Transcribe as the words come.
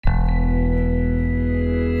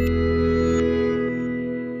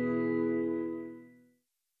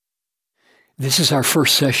This is our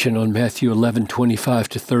first session on Matthew 11:25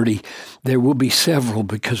 to 30. There will be several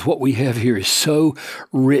because what we have here is so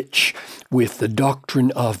rich with the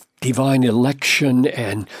doctrine of divine election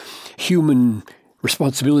and human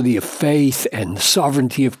responsibility of faith and the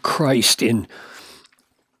sovereignty of Christ in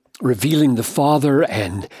revealing the Father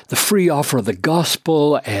and the free offer of the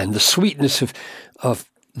gospel and the sweetness of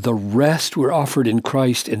the rest we're offered in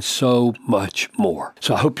Christ and so much more.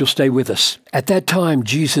 So I hope you'll stay with us. At that time,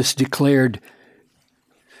 Jesus declared,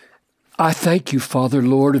 I thank you, Father,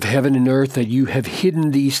 Lord of heaven and earth, that you have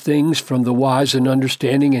hidden these things from the wise and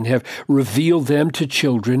understanding and have revealed them to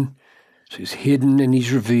children. So he's hidden and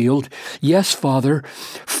he's revealed. Yes, Father,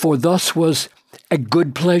 for thus was a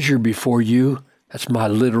good pleasure before you. That's my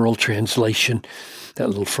literal translation, that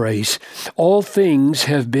little phrase. All things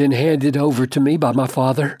have been handed over to me by my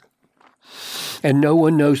Father, and no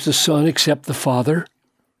one knows the Son except the Father.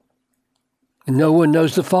 And no one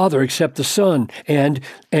knows the Father except the Son, and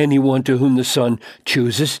anyone to whom the Son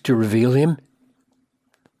chooses to reveal him.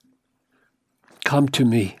 Come to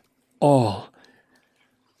me, all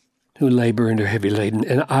who labor and are heavy laden,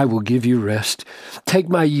 and I will give you rest. Take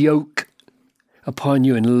my yoke upon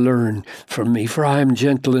you and learn from me, for I am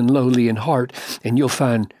gentle and lowly in heart, and you'll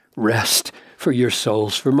find rest for your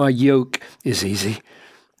souls. For my yoke is easy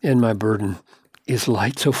and my burden is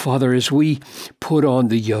light. So, Father, as we put on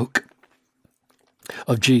the yoke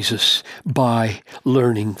of Jesus by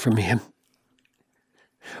learning from him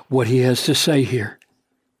what he has to say here,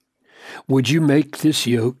 would you make this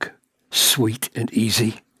yoke sweet and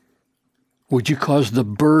easy? Would you cause the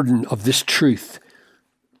burden of this truth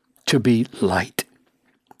to be light?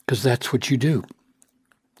 Because that's what you do.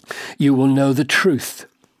 You will know the truth.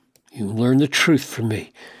 You will learn the truth from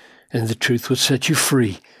me, and the truth will set you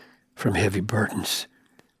free from heavy burdens.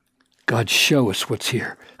 God, show us what's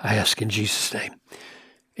here. I ask in Jesus' name.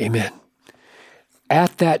 Amen.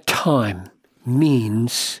 At that time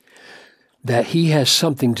means that he has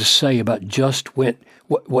something to say about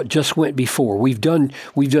what just went before. We've done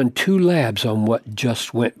two labs on what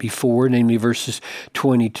just went before, namely verses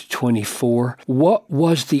 20 to 24. What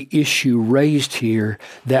was the issue raised here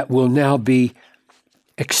that will now be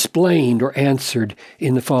explained or answered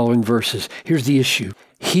in the following verses? Here's the issue.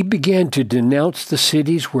 He began to denounce the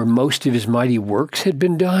cities where most of his mighty works had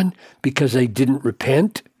been done because they didn't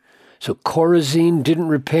repent. So Chorazin didn't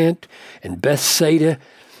repent, and Bethsaida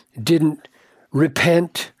didn't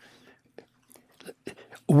repent.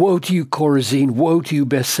 Woe to you, Chorazin! Woe to you,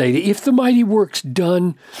 Bethsaida! If the mighty works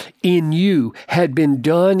done in you had been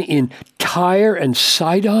done in Tyre and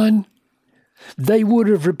Sidon, they would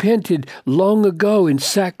have repented long ago in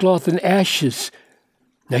sackcloth and ashes.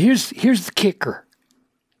 Now here's the kicker.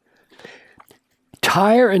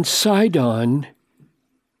 Tyre and Sidon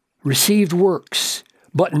received works,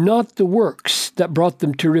 but not the works that brought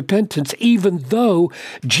them to repentance, even though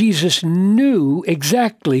Jesus knew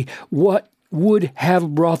exactly what would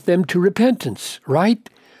have brought them to repentance, right?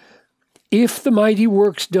 If the mighty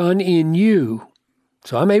works done in you,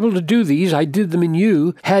 so I'm able to do these, I did them in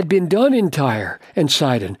you, had been done in Tyre and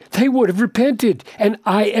Sidon, they would have repented, and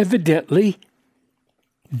I evidently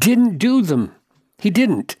didn't do them. He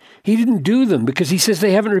didn't do them because he says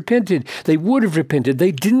they haven't repented. They would have repented.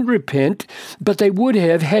 They didn't repent, but they would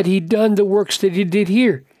have had he done the works that he did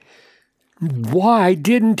here. Why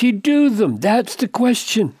didn't he do them? That's the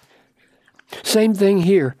question. Same thing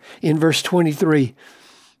here in verse 23.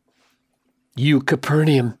 You,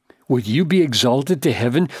 Capernaum, will you be exalted to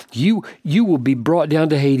heaven? You will be brought down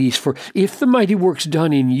to Hades. For if the mighty works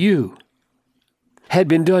done in you had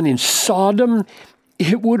been done in Sodom,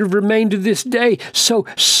 it would have remained to this day. So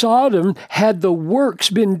Sodom, had the works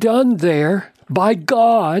been done there by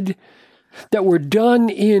God that were done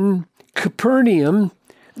in Capernaum,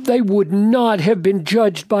 they would not have been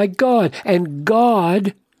judged by God. And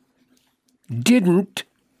God didn't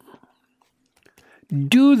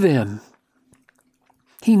do them.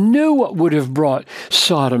 He knew what would have brought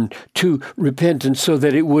Sodom to repentance so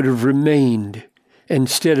that it would have remained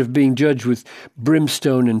instead of being judged with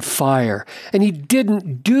brimstone and fire. And he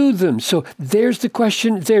didn't do them. So there's the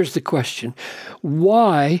question.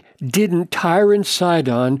 Why didn't Tyre and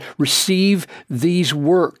Sidon receive these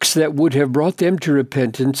works that would have brought them to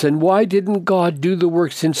repentance? And why didn't God do the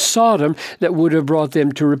works in Sodom that would have brought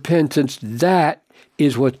them to repentance? That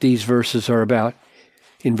is what these verses are about.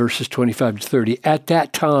 In verses 25 to 30, at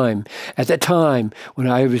that time when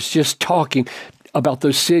I was just talking about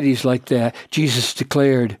those cities like that, Jesus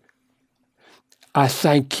declared, I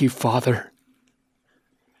thank you, Father.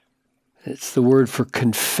 It's the word for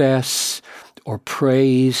confess or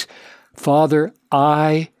praise. Father,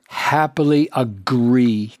 I happily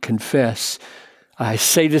agree, confess. I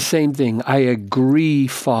say the same thing. I agree,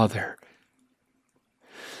 Father.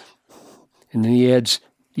 And then he adds,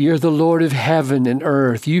 you're the Lord of heaven and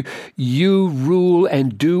earth. You rule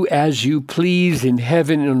and do as you please in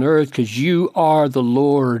heaven and on earth because you are the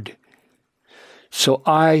Lord. So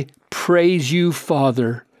I praise you,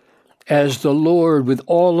 Father, as the Lord with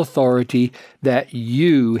all authority, that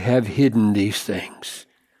you have hidden these things.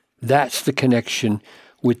 That's the connection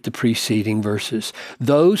with the preceding verses.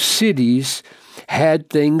 Those cities had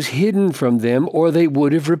things hidden from them, or they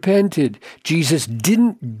would have repented. Jesus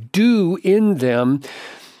didn't do in them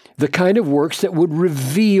the kind of works that would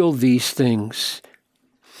reveal these things.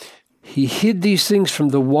 He hid these things from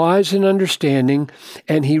the wise and understanding,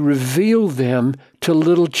 and he revealed them to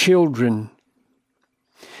little children.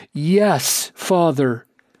 Yes, Father,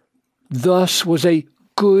 thus was a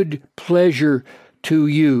good pleasure to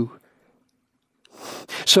you.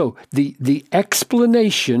 So the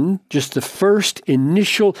explanation, just the first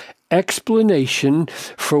initial explanation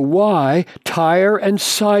for why Tyre and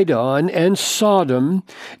Sidon and Sodom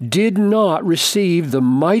did not receive the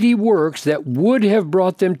mighty works that would have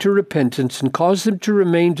brought them to repentance and caused them to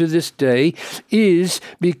remain to this day is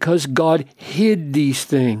because God hid these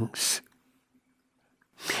things.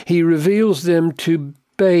 He reveals them to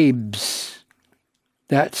babes.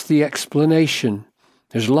 That's the explanation.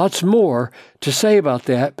 There's lots more to say about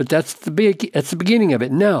that, but that's the beginning of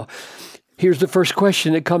it. Now, here's the first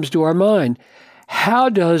question that comes to our mind. How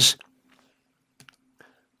does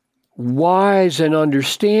wise and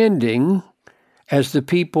understanding, as the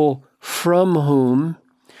people from whom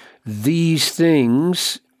these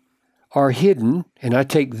things are hidden, and I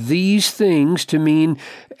take these things to mean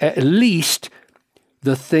at least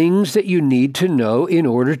the things that you need to know in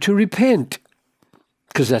order to repent,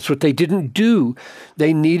 because that's what they didn't do.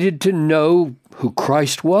 They needed to know who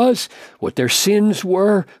Christ was, what their sins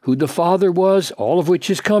were, who the Father was, all of which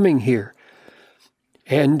is coming here.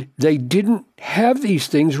 And they didn't have these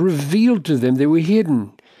things revealed to them. They were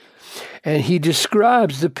hidden. And he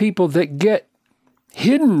describes the people that get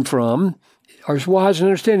hidden from are wise and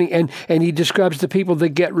understanding. And he describes the people that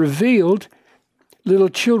get revealed, little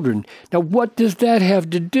children. Now, what does that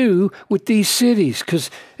have to do with these cities?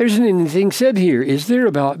 Because there isn't anything said here, is there,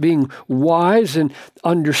 about being wise and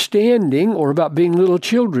understanding or about being little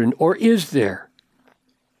children? Or is there?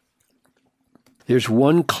 There's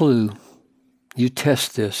one clue. You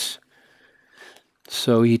test this.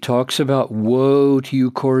 So he talks about woe to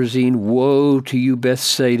you, Chorazin, woe to you,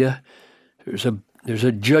 Bethsaida. There's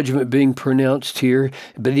a judgment being pronounced here,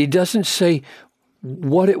 but he doesn't say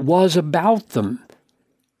what it was about them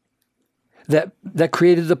that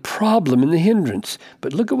created the problem and the hindrance.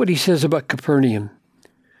 But look at what he says about Capernaum.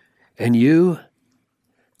 And you,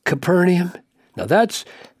 Capernaum. Now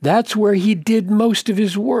that's where he did most of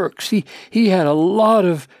his works. He had a lot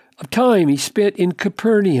of time he spent in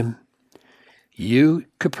Capernaum. You,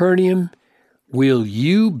 Capernaum, will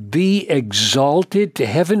you be exalted to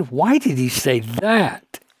heaven? Why did he say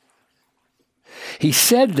that? He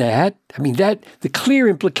said that, the clear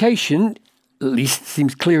implication, at least it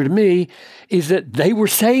seems clear to me, is that they were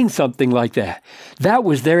saying something like that. That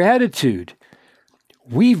was their attitude.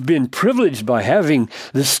 We've been privileged by having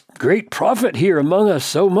this great prophet here among us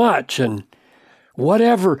so much, and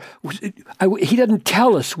whatever. He doesn't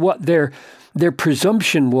tell us what their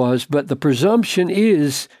presumption was, but the presumption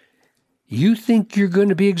is, you think you're going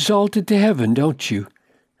to be exalted to heaven, don't you?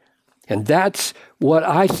 And that's what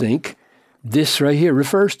I think this right here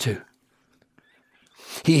refers to.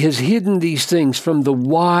 He has hidden these things from the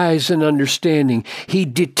wise and understanding. He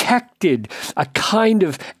detected a kind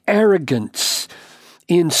of arrogance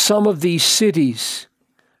in some of these cities,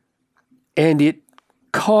 and it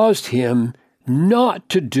caused him not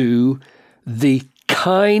to do the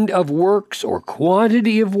kind of works or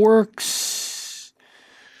quantity of works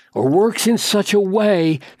or works in such a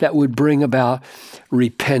way that would bring about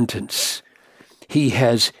repentance. He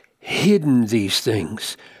has hidden these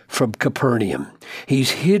things from Capernaum.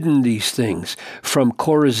 He's hidden these things from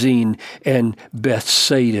Chorazin and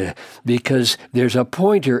Bethsaida because there's a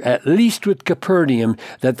pointer, at least with Capernaum,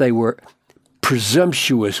 that they were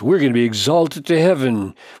presumptuous. We're going to be exalted to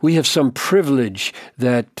heaven. We have some privilege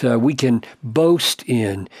that we can boast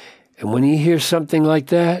in. And when he hears something like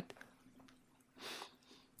that,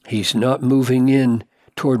 he's not moving in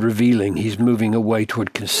toward revealing. He's moving away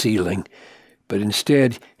toward concealing. But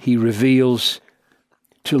instead, he reveals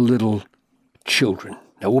to little children.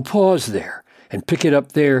 Now we'll pause there and pick it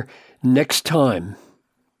up there next time.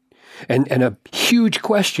 And a huge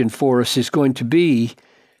question for us is going to be,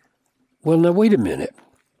 well, now wait a minute.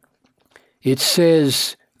 It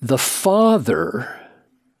says the Father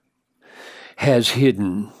has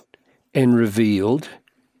hidden and revealed,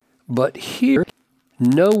 but here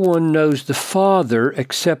no one knows the Father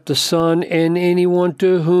except the Son and anyone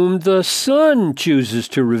to whom the Son chooses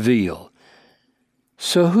to reveal.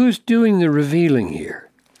 So who's doing the revealing here?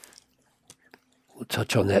 We'll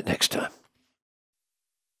touch on that next time.